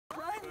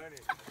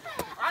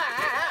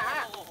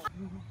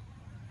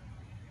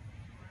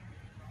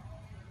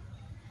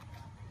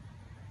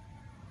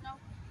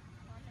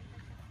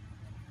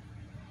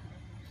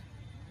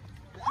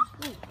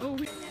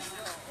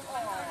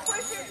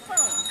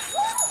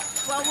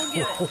Well, we'll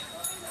get it.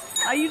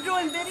 Are you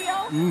doing video?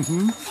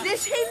 Mm-hmm. Did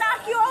she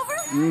knock you over?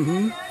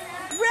 Mm-hmm.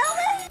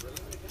 Really?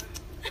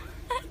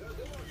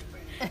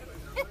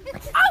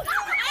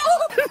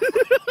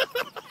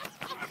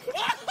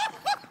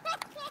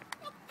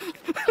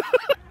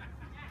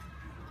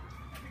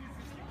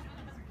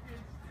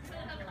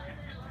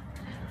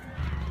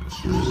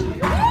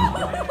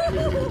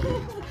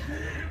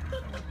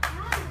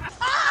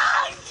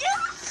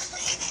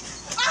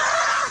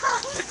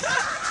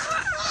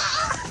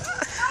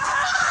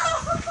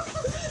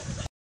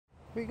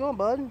 Where you going,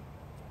 bud?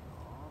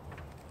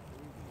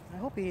 I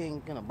hope he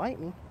ain't gonna bite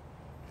me.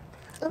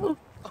 Oh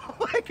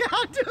my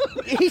god,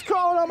 dude! He's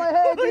crawling on my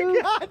head, dude! Oh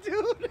my god,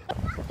 dude!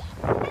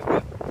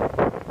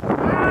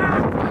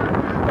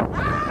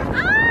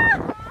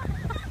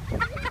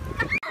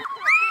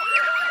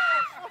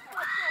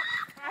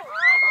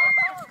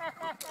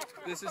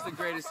 This is the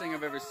greatest thing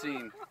I've ever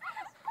seen.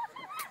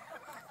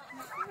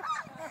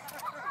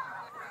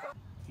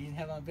 You didn't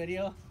have on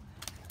video?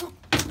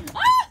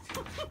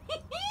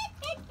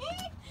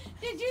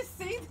 Did you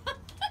see that?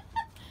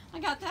 I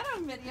got that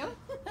on video.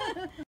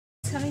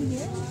 Coming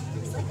here.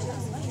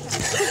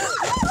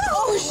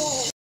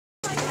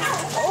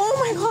 Oh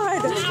my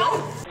god!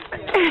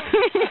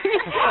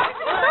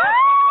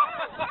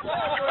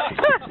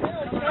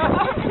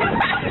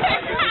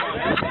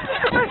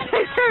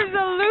 There's a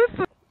loose.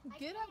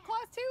 Get up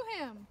close to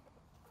him.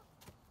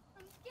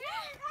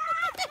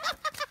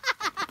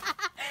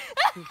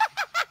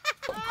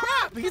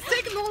 Crap! He's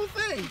taking the whole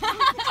thing!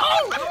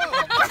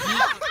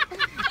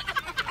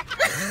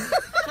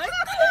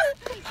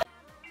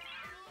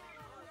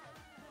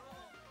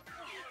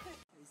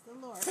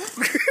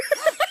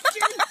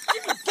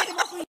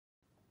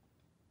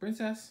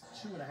 Princess.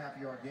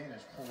 2.5-yard gain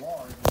as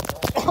Pilar.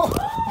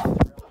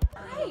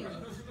 Hi,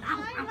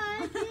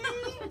 Mikey.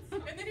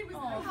 And then he was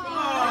like,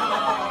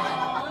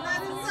 Oh,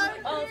 that is so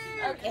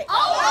cute. Okay.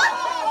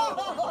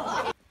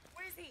 oh!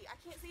 Where is he? I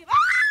can't see him.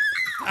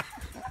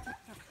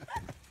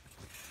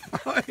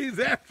 Oh, he's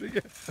after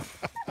you.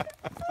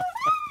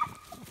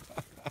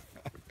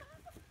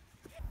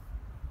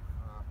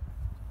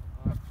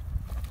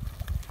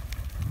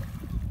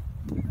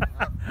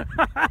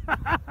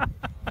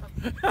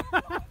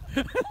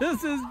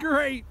 This is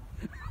great.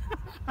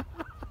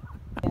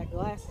 That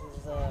glass is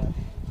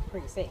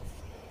pretty safe.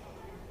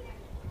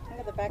 Look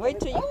at the back. Wait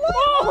of till it. you.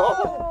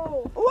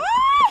 Oh!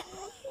 What?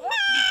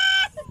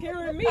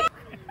 Scaring me.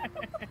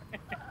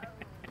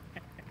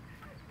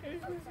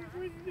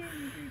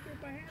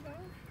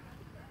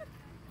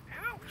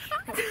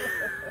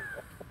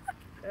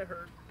 That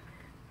hurt.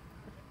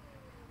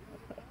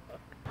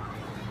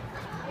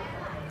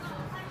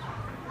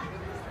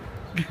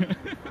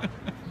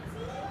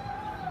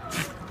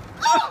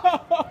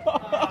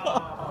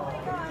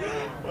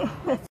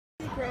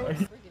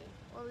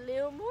 A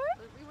little more?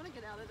 We want to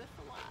get out of this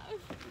alive.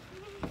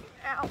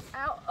 Ow,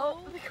 ow,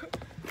 oh.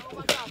 Oh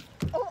my god.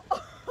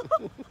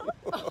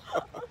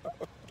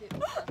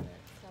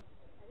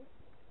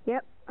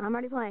 Yep, I'm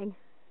already playing.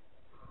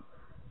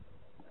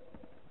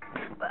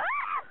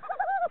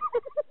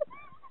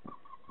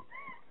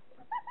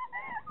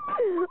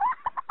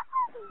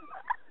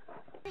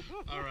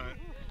 All right.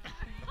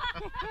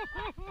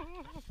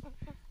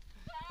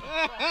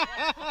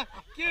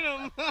 Get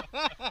him!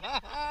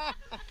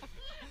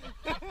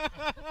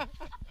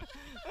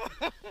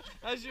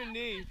 How's your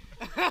knee?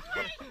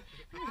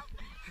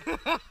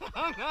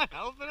 I'm not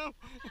helping him.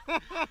 Lay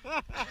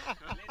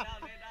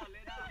down.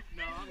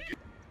 No, I'm good.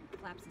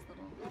 Flaps his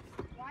little.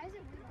 Why is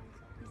it weird on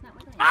He's not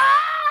wiggling.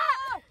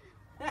 Ah!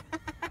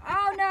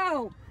 Oh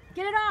no!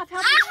 Get it off!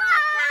 Help me get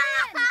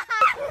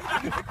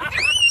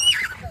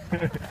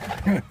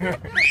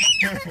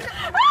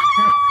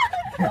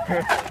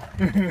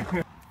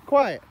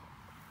Quiet.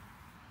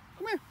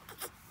 Come here.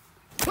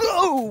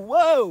 Whoa!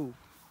 Whoa!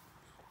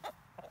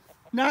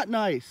 Not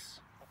nice.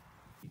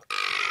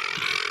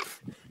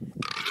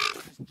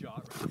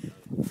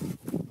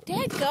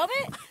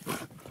 Dadgummit!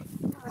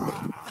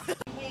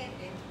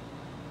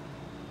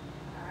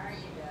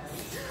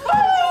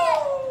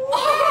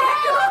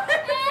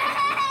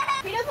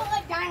 He doesn't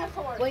like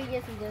dinosaurs. Wait,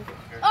 yes he does.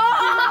 Oh!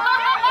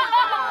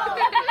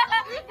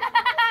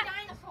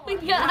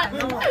 Yeah.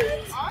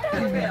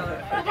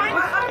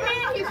 Dinosaur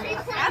man, he's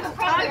kind of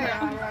predator.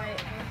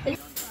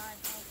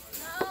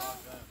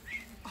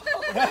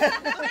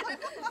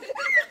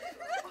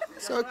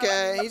 It's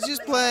okay. He's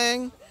just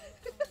playing.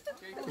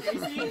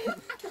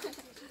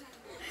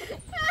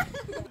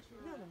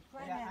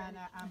 Yeah,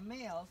 and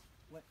males,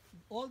 when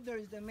older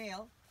is the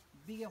male,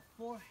 bigger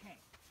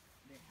forehead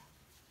they have.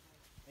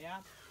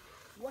 Yeah.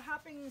 What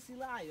happens in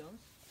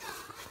lions?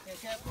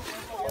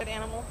 Good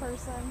animal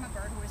person. I'm a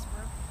bird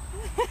whisperer.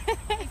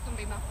 He's gonna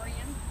be my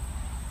friend.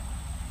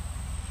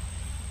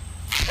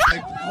 I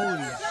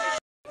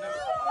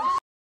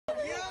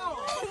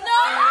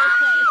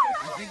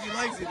think he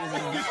likes it.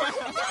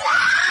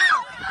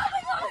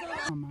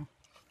 Mama.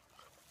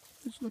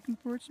 It's looking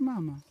for its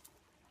mama.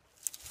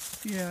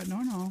 Yeah,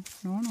 no,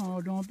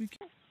 don't be.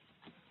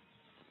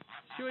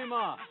 Shoo him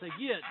off. Say,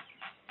 get.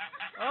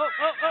 Dave!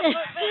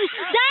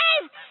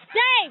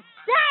 Dave!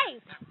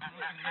 Dave!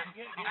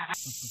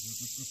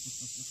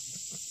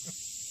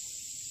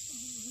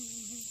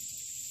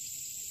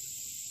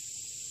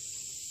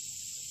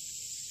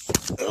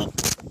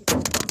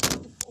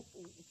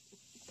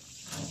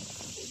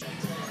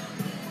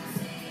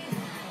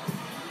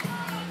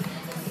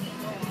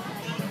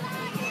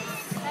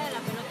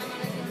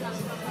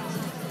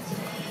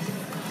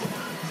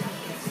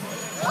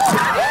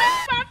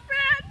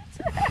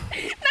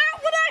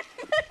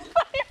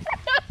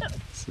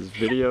 This is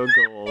video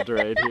gold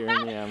right here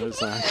in the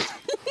Amazon.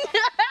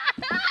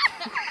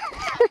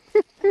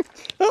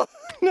 Oh,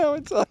 no,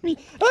 it's on me.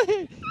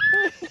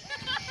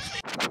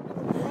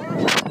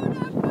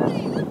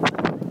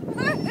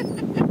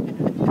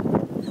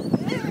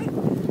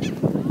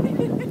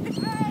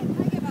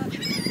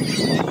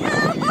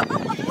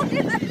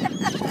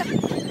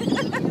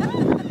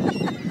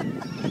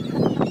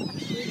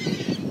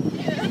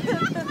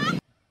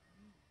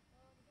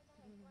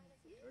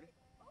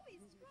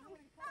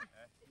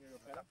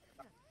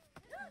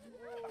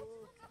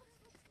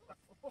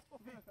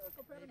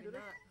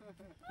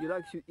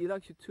 You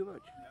like you too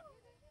much.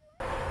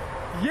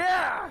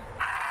 Yeah!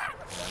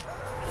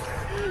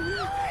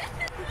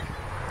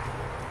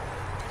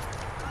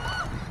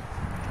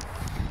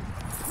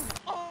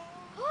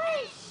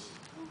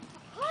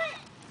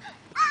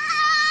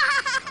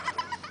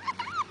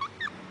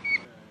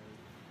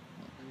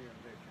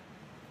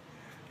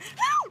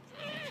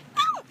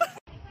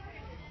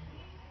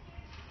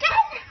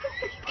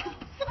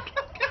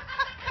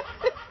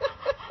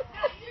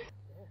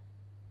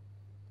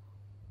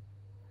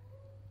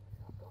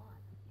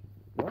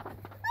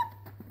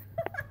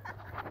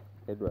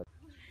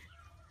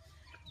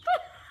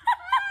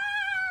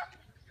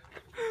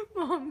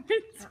 Mom,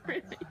 it's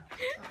pretty.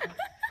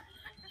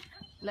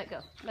 Let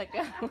go. Let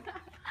go.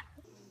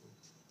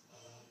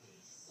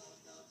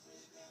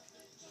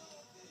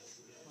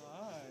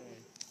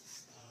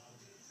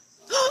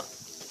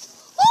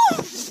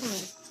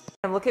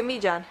 And look at me,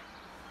 John.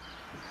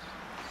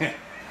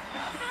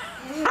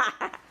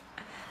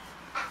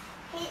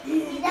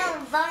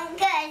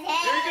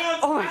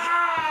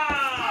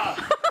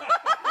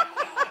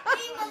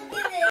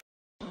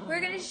 We're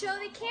gonna show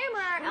the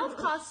camera our elf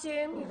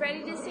costume. You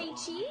ready to say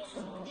cheese?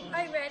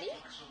 Are you ready?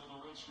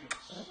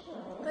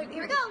 Look,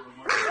 here we go.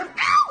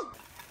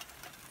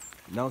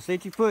 Don't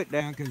set your foot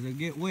down because it'll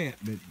get wet,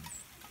 but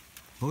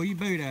pull your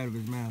boot out of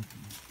his mouth.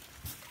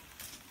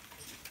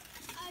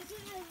 I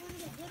think I one of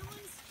the little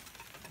ones.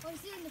 Or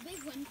is it the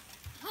big one?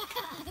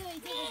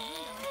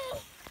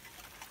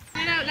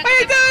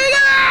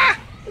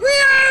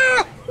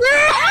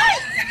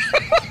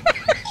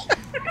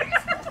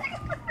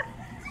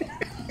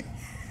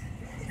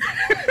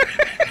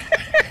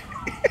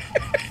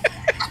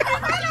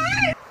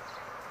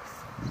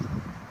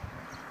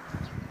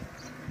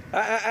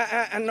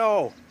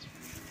 No.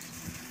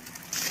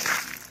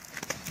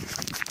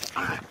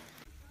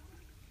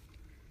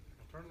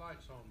 Turn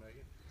lights on,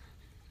 Megan.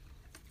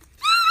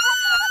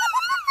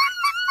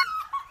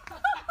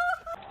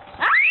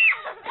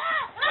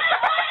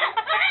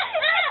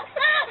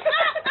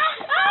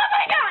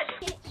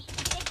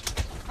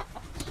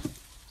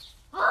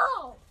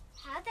 Oh!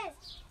 How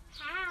does...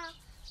 How?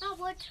 Oh,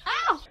 what?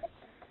 Ow!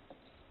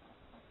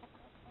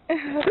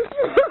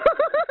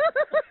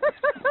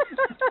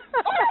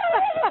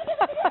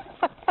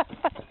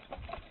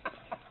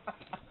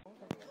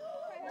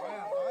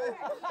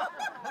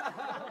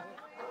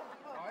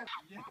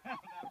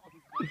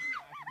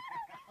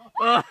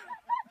 Oh,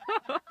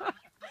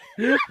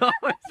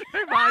 it's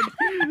right behind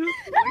you.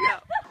 Look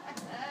out.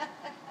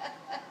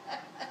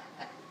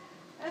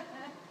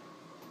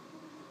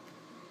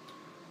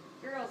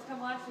 Girls,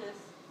 come watch this.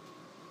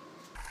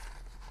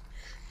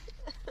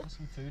 There's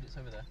some food, it's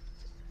over there.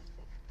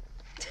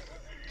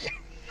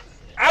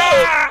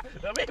 Ah!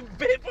 I'm being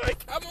bit by a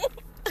camel.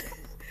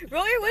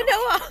 Roll your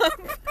window up.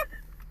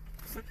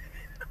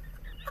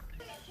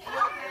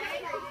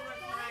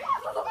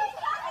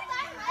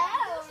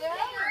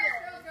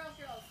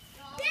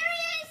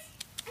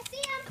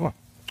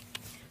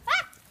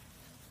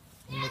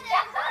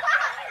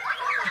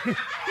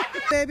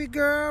 Baby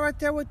girl right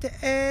there with the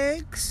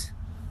eggs.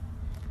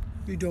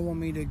 You don't want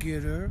me to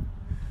get her?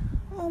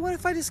 Oh, what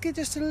if I just get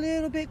just a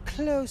little bit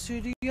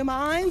closer? Do you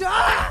mind?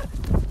 Ah!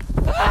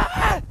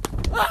 Ah!